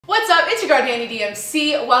What's up? It's your girl Danny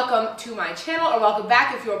DMC. Welcome to my channel, or welcome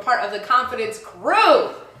back if you're a part of the Confidence crew.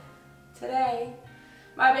 Today,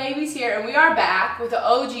 my baby's here and we are back with an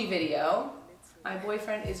OG video. My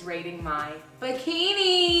boyfriend is rating my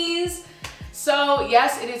bikinis. So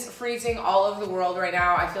yes, it is freezing all over the world right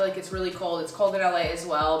now. I feel like it's really cold. It's cold in LA as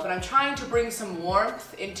well, but I'm trying to bring some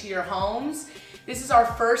warmth into your homes. This is our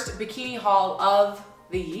first bikini haul of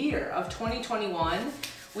the year of 2021.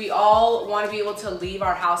 We all want to be able to leave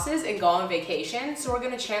our houses and go on vacation, so we're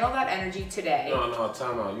going to channel that energy today. No,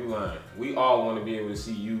 time out, you lying. We all want to be able to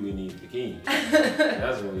see you in these bikinis.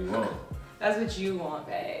 That's what we want. That's what you want,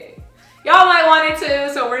 babe. Y'all might want it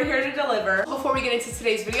too, so we're here to deliver. Before we get into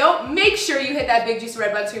today's video, make sure you hit that big juicy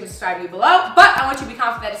red button so you can subscribe to me below. But I want you to be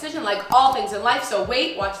confident in that decision, like all things in life, so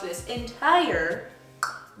wait, watch this entire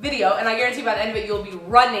video, and I guarantee by the end of it, you'll be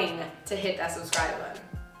running to hit that subscribe button.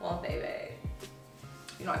 Won't they, babe?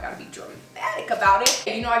 You know I gotta be dramatic about it.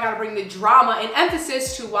 You know I gotta bring the drama and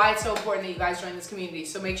emphasis to why it's so important that you guys join this community,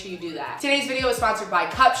 so make sure you do that. Today's video is sponsored by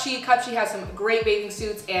Cupshe. Cupshe has some great bathing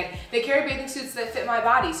suits, and they carry bathing suits that fit my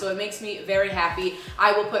body, so it makes me very happy.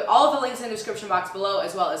 I will put all of the links in the description box below,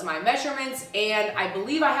 as well as my measurements, and I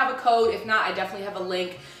believe I have a code. If not, I definitely have a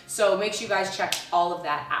link, so make sure you guys check all of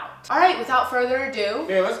that out. All right, without further ado.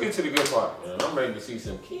 Yeah, let's get to the good part, man. I'm ready to see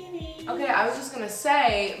some bikinis. Okay, I was just gonna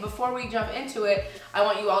say, before we jump into it, I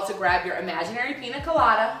want you all to grab your imaginary pina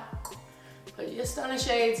colada, put your stunner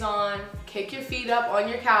shades on, kick your feet up on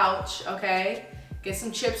your couch, okay? Get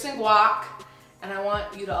some chips and guac, and I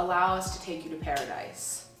want you to allow us to take you to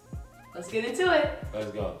paradise. Let's get into it.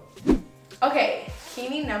 Let's go. Okay,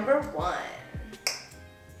 bikini number one.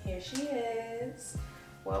 Here she is.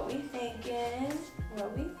 What we thinking?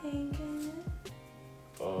 What we thinking?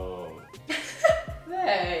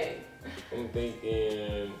 Hey. I'm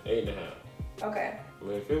thinking 8.5. Okay. I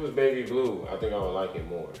mean, if it was baby blue, I think I would like it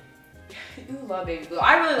more. You love baby blue.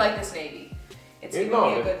 I really like this navy. It's giving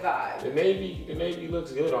me a good vibe. The navy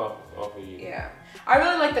looks good off of you. Yeah. I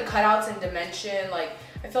really like the cutouts and dimension. Like,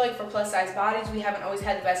 I feel like for plus size bodies, we haven't always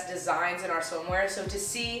had the best designs in our swimwear. So to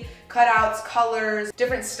see cutouts, colors,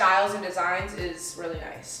 different styles and designs is really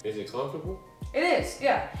nice. Is it comfortable? It is,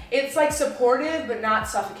 yeah. It's like supportive, but not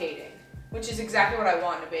suffocating, which is exactly what I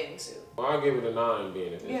want in a bathing suit. Well, I'll give it a 9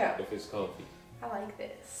 then if it's comfy. I like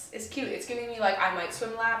this. It's cute. It's giving me like I might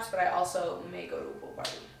swim laps, but I also may go to a pool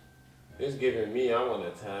party. It's giving me I want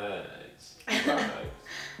to touch vibes.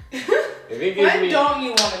 When don't you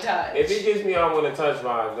want to touch? If it gives me I want to touch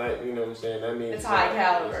vibes, that, you know what I'm saying? That means it's high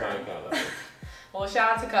caliber. It's high caliber. Well,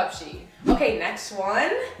 shout out to Cupshe. Okay, next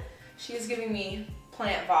one. She is giving me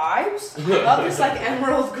plant vibes. I love this like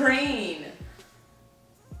emerald green.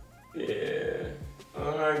 Yeah.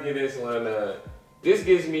 I'm gonna get this one. This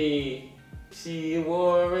gives me she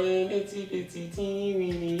wore an itsy bitsy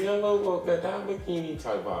teeny yellow polka dot bikini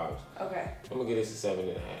type vibes. Okay. I'm gonna get this a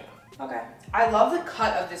 7.5. Okay. I love the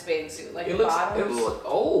cut of this bathing suit. Like it the looks, bottoms. it looks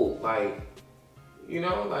old, like, you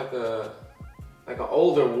know, like an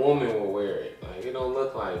older woman will wear it. Like it don't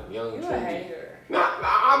look like young. You're a hater.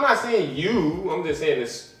 I'm not saying you. I'm just saying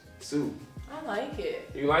this suit. I like it.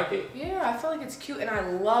 You like it? Yeah, I feel like it's cute, and I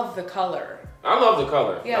love the color. I love the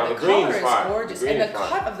color. Yeah, the color is gorgeous, and the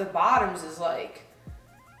cut of the bottoms is like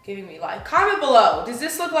giving me life. Comment below. Does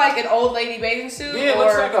this look like an old lady bathing suit? Yeah, it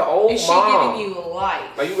looks like an old mom. Is she giving you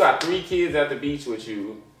life? Like you got 3 kids at the beach with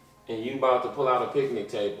you, and you about to pull out a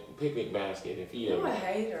picnic basket and feed them. You're a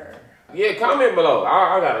hater. Yeah, comment below.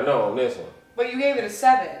 I gotta know on this one. But you gave it a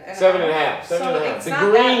 7. 7.5. 7.5. It's the not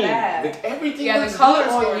green, that bad. Everything yeah, looks the colors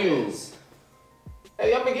good on you.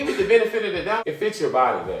 Hey, I'm gonna give it the benefit of the doubt. It fits your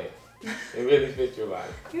body, babe. It really fits your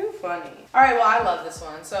body. You're funny. All right, well, I love this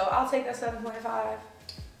one, so I'll take that 7.5.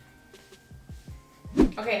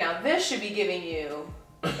 Okay, now this should be giving you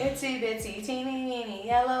itsy bitsy teeny weeny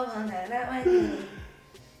yellow one.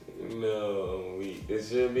 No, this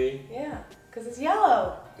should be? Yeah, because it's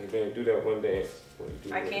yellow. Hey, babe, do that one dance.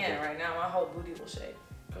 I can't right now. My whole booty will shake.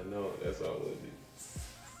 I know, that's all we'll do.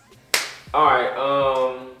 All right,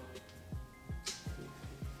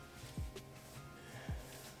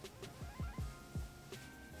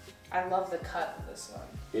 I love the cut of this one.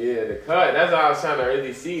 Yeah, the cut. That's what I was trying to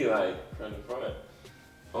really see, like, from the front.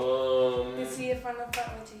 You see it from the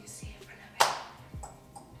front. Wait till you see it from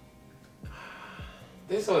the back.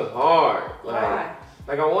 This one's hard. Why?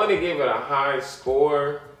 Like I want to give it a high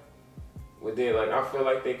score, but then like I feel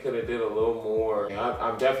like they could have did a little more.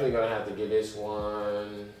 I'm definitely gonna have to give this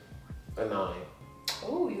one a 9.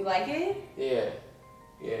 Oh, you like it? Yeah.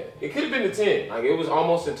 Yeah, it could have been a 10. Like it was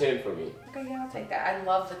almost a 10 for me. Okay, yeah, I'll take that. I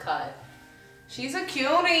love the cut. She's a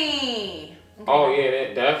cutie. Okay. Oh yeah,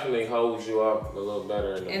 that definitely holds you up a little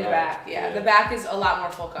better in the back. In the back, yeah. The back is a lot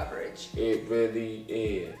more full coverage. It really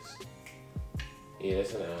is. Yeah,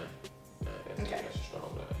 that's a 9. Okay. That's a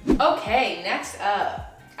strong 9. Okay, next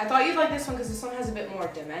up. I thought you'd like this one because this one has a bit more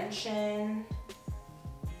dimension.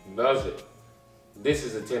 Does it? This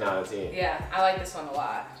is a 10 out of 10. Yeah, I like this one a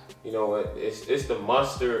lot. You know what? It's the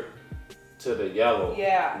mustard to the yellow.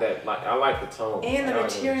 Yeah. That like I like the tone. And the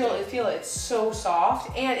material, I feel it's so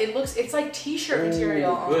soft, and it's like t-shirt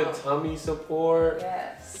material. Good tummy support.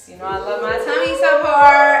 Yes, you know I love my tummy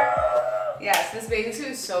support. Yes, this bathing suit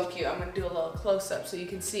is so cute. I'm gonna do a little close-up so you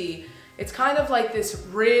can see. It's kind of like this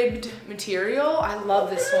ribbed material. I love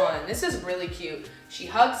this one. This is really cute. She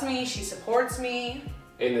hugs me, she supports me.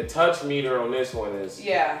 And the touch meter on this one is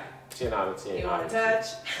 10 out of 10. You want to touch?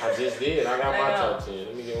 I just did. I got my touch in.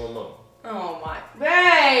 Let me get one more. Oh my,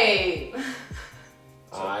 babe.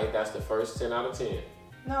 All right, that's the first 10 out of 10.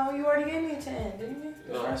 No, you already gave me a 10, didn't you?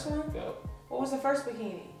 The first one? Yep. What was the first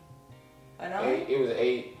bikini? A 9? It was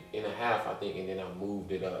 8.5, I think, and then I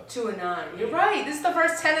moved it up. To a 9. You're right. This is the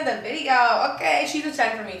first 10 of the video. Okay, she's a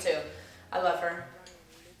 10 for me too. I love her.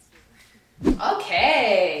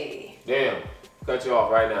 Okay. Damn. Cut you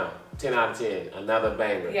off right now. 10 out of 10. Another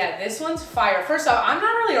banger. Yeah, this one's fire. First off, I'm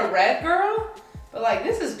not really a red girl, but like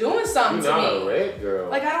this is doing something to me. You're not a red girl.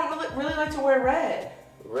 Like I don't really like to wear red.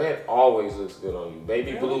 Red always looks good on you.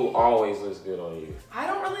 Baby blue always looks good on you. I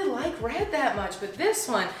don't really like red that much, but this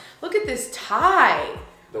one, look at this tie.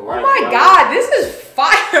 Oh my God, this is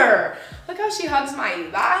fire. Look how she hugs my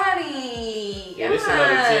body. Yeah, this is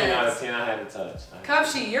another 10 out of 10 I had to touch.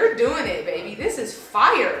 Cupshe, you're doing it, baby. This is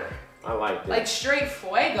fire. I like this. Like straight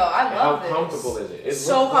fuego. I love this. How comfortable is it? It's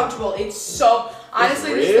so comfortable. It's so,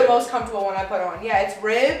 honestly, this is the most comfortable one I put on. Yeah, it's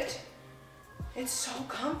ribbed. It's so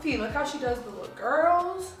comfy. Look how she does the little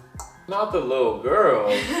girls. Not the little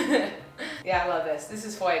girls. Yeah, I love this. This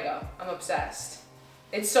is fuego. I'm obsessed.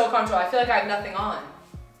 It's so comfortable. I feel like I have nothing on.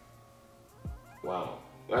 Wow.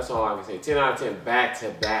 That's all I can say. 10 out of 10 back to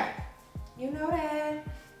back. You know that.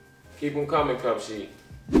 Keep them coming, Cupshe.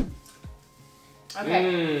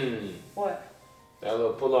 Okay. What? That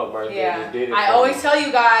little pull up right there just did it. I always tell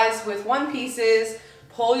you guys with one pieces,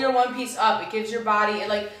 pull your one piece up. It gives your body, it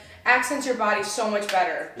like accents your body so much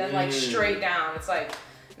better than like straight down. It's like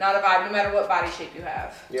not a vibe no matter what body shape you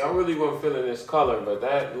have. Yeah, I really wasn't feeling this color, but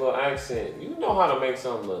that little accent, you know how to make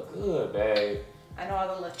something look good, babe. I know all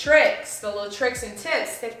the little tricks and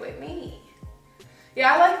tips. Stick with me.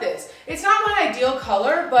 Yeah, I like this. It's not my ideal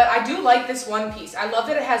color, but I do like this one piece. I love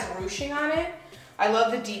that it has ruching on it. I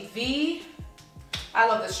love the deep V. I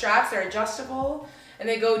love the straps, they're adjustable. And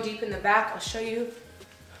they go deep in the back, I'll show you.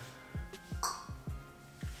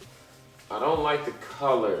 I don't like the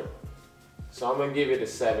color, so I'm gonna give it a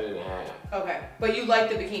 7.5. Okay, but you like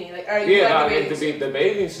the bikini, like, the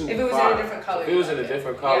bathing suit. If it was in a different color. If it was in a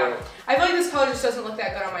different color. Yeah. I feel like this color just doesn't look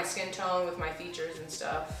that good on my skin tone with my features and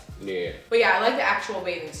stuff. Yeah. But yeah, I like the actual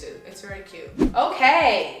bathing suit. It's very cute.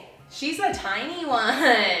 Okay, she's a tiny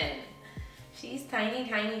one. She's tiny,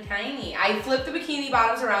 tiny, tiny. I flip the bikini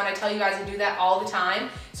bottoms around. I tell you guys I do that all the time.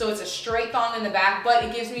 So it's a straight thong in the back, but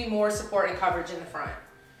it gives me more support and coverage in the front.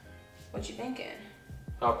 What you thinking?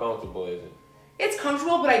 How comfortable is it? It's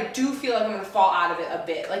comfortable, but I do feel like I'm gonna fall out of it a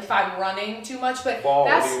bit. Like if I'm running too much, but fall,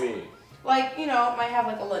 that's, what do you mean? Like, you know, it might have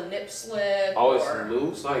like a little nip slip. Oh, it's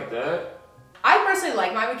loose like that? I personally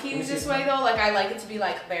like my bikinis this way though. Like I like it to be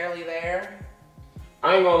like barely there.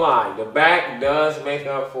 I ain't gonna lie, the back does make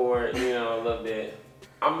up for it, you know, a little bit.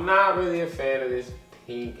 I'm not really a fan of this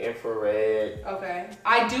pink infrared. Okay.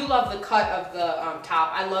 I do love the cut of the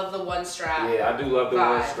top. I love the one strap. Yeah, I do love the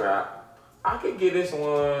one strap. I could give this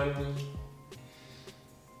one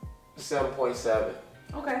 7.7.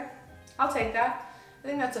 Okay, I'll take that. I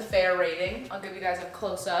think that's a fair rating. I'll give you guys a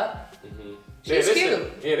close up. She's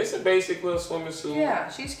cute. Yeah, this is a basic little swimming suit. Yeah,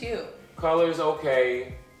 she's cute. Color's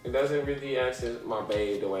okay. It doesn't really accent my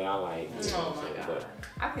babe the way I like. Oh my God.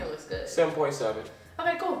 I think it looks good. 7.7.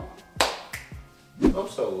 Okay, cool. I'm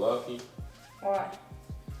so lucky. Why?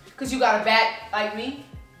 Because you got a back like me?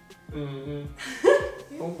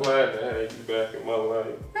 I'm glad to have you back in my life.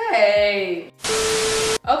 Hey.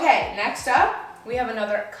 Okay, next up, we have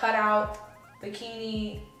another cutout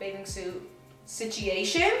bikini bathing suit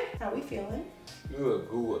situation. How we feeling? You look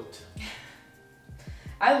good.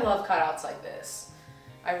 I love cutouts like this.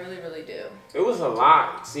 I really, really do. It was a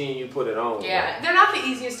lot seeing you put it on. Yeah, they're not the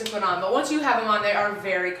easiest to put on, but once you have them on, they are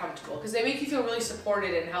very comfortable because they make you feel really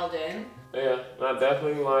supported and held in. Yeah, I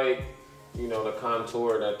definitely like, you know, the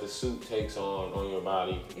contour that the suit takes on your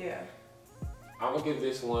body. Yeah. I'm gonna give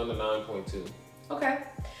this one a 9.2. Okay.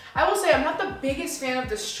 I will say I'm not the biggest fan of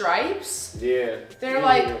the stripes. Yeah. They're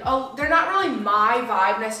like, oh, they're not really my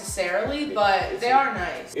vibe necessarily, but they are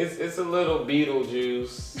nice. It's a little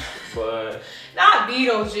Beetlejuice, but not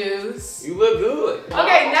Beetlejuice. You look good.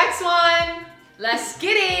 Okay, next one. Let's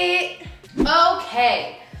get it.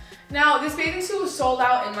 Okay. Now this bathing suit was sold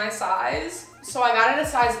out in my size, so I got it a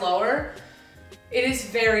size lower. It is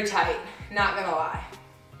very tight, not gonna lie.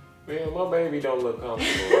 Man, my baby don't look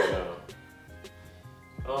comfortable right now.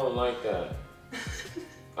 I don't like that.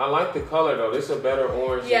 I like the color though. This is a better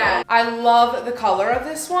orange. Yeah, I love the color of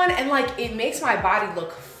this one, and like it makes my body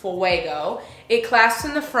look fuego. It clasps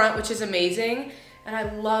in the front, which is amazing, and I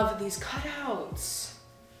love these cutouts.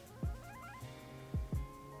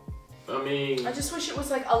 I mean, I just wish it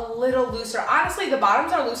was like a little looser. Honestly, the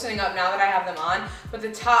bottoms are loosening up now that I have them on, but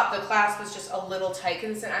the top, the clasp was just a little tight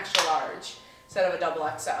because it's an extra large instead of a double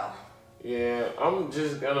XL. Yeah, I'm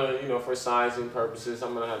just gonna, you know, for sizing purposes,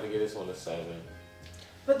 I'm gonna have to get this one a 7.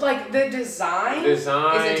 But like the design is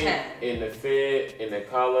a 10. In the fit, in the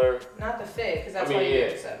color. Not the fit, because that's why you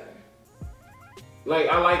get a 7. Like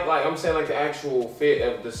I like I'm saying like the actual fit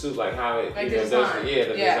of the suit, like how it, like you know, design. does,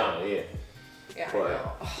 the design, yeah. Yeah, but, I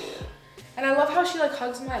know. Yeah. And I love how she like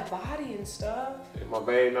hugs my body and stuff. If my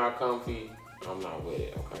babe not comfy, I'm not with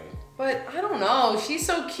it, okay? But I don't know, she's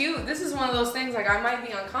so cute. This is one of those things like I might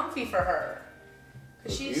be uncomfy for her.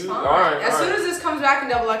 Cause she's fine. As soon as this comes back in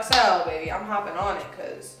double XL, baby, I'm hopping on it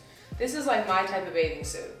because this is like my type of bathing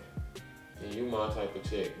suit. And you my type of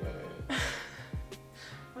chick, man.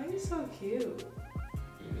 Why are you so cute?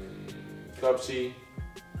 Cupshe,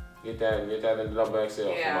 get that in the double XL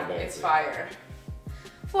yeah, for my baby. It's fire.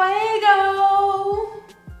 Fuego,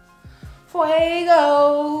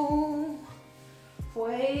 fuego,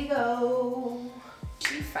 fuego.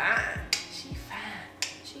 She fine. She fine.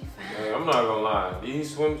 She fine. Hey, I'm not gonna lie.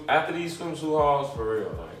 After these swimsuit hauls, for real,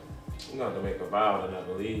 like, I'm gonna have to make a vow to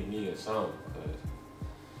never leave me or something, because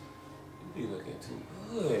you be looking too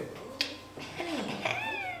good.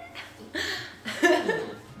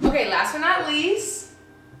 Okay, last but not least,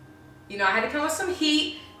 you know I had to come with some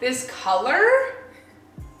heat. This color.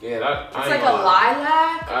 Yeah, it's like a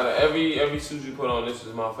lilac. Out of every suit you put on, this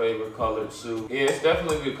is my favorite colored suit. Yeah, it's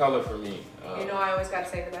definitely a good color for me. You know I always gotta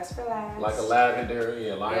say the best for last. Like a lavender,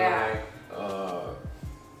 yeah, lilac.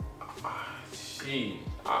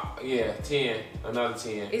 Yeah, 10, another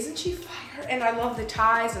 10. Isn't she fire? And I love the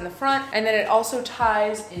ties in the front, and then it also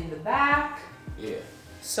ties in the back. Yeah.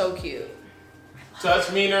 So cute.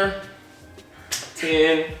 Touch meaner,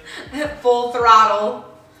 10. Full throttle.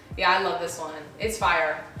 Yeah, I love this one. It's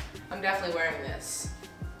fire. I'm definitely wearing this.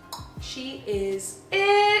 She is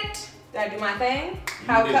it. Did I do my thing?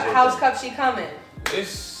 How's Cupshe coming?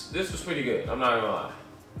 This was pretty good. I'm not gonna lie.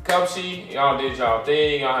 Cupshe, y'all did y'all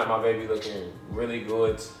thing. Y'all had my baby looking really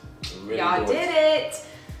good. Y'all did it.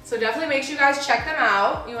 So definitely make sure you guys check them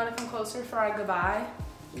out. You want to come closer for our goodbye?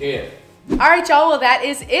 Yeah. All right, y'all, well, that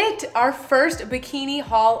is it. Our first bikini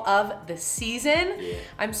haul of the season. Yeah.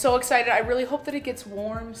 I'm so excited. I really hope that it gets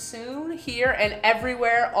warm soon here and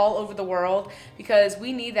everywhere all over the world because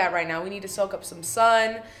we need that right now. We need to soak up some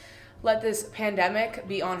sun, let this pandemic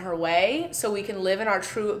be on her way so we can live in our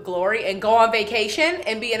true glory and go on vacation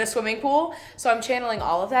and be in a swimming pool. So I'm channeling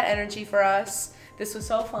all of that energy for us. This was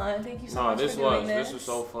so fun. Thank you so much for doing this. This was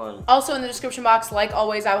so fun. Also in the description box, like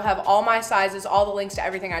always, I will have all my sizes, all the links to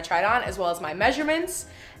everything I tried on, as well as my measurements.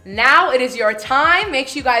 Now it is your time. Make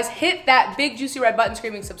sure you guys hit that big juicy red button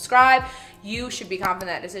screaming subscribe. You should be confident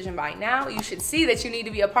in that decision by now. You should see that you need to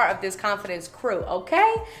be a part of this confidence crew,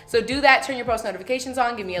 okay? So do that, turn your post notifications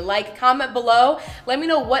on, give me a like, comment below. Let me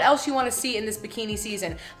know what else you want to see in this bikini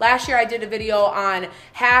season. Last year I did a video on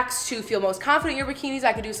hacks to feel most confident in your bikinis.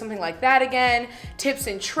 I could do something like that again. Tips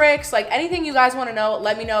and tricks, like anything you guys want to know,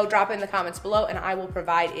 let me know, drop it in the comments below and I will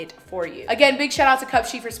provide it for you. Again, big shout out to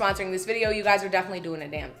Cupshe for sponsoring this video. You guys are definitely doing a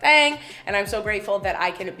damn thing and I'm so grateful that I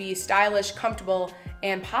can be stylish, comfortable,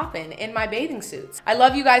 and poppin' in my bathing suits. I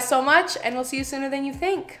love you guys so much and we'll see you sooner than you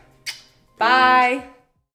think. Bye.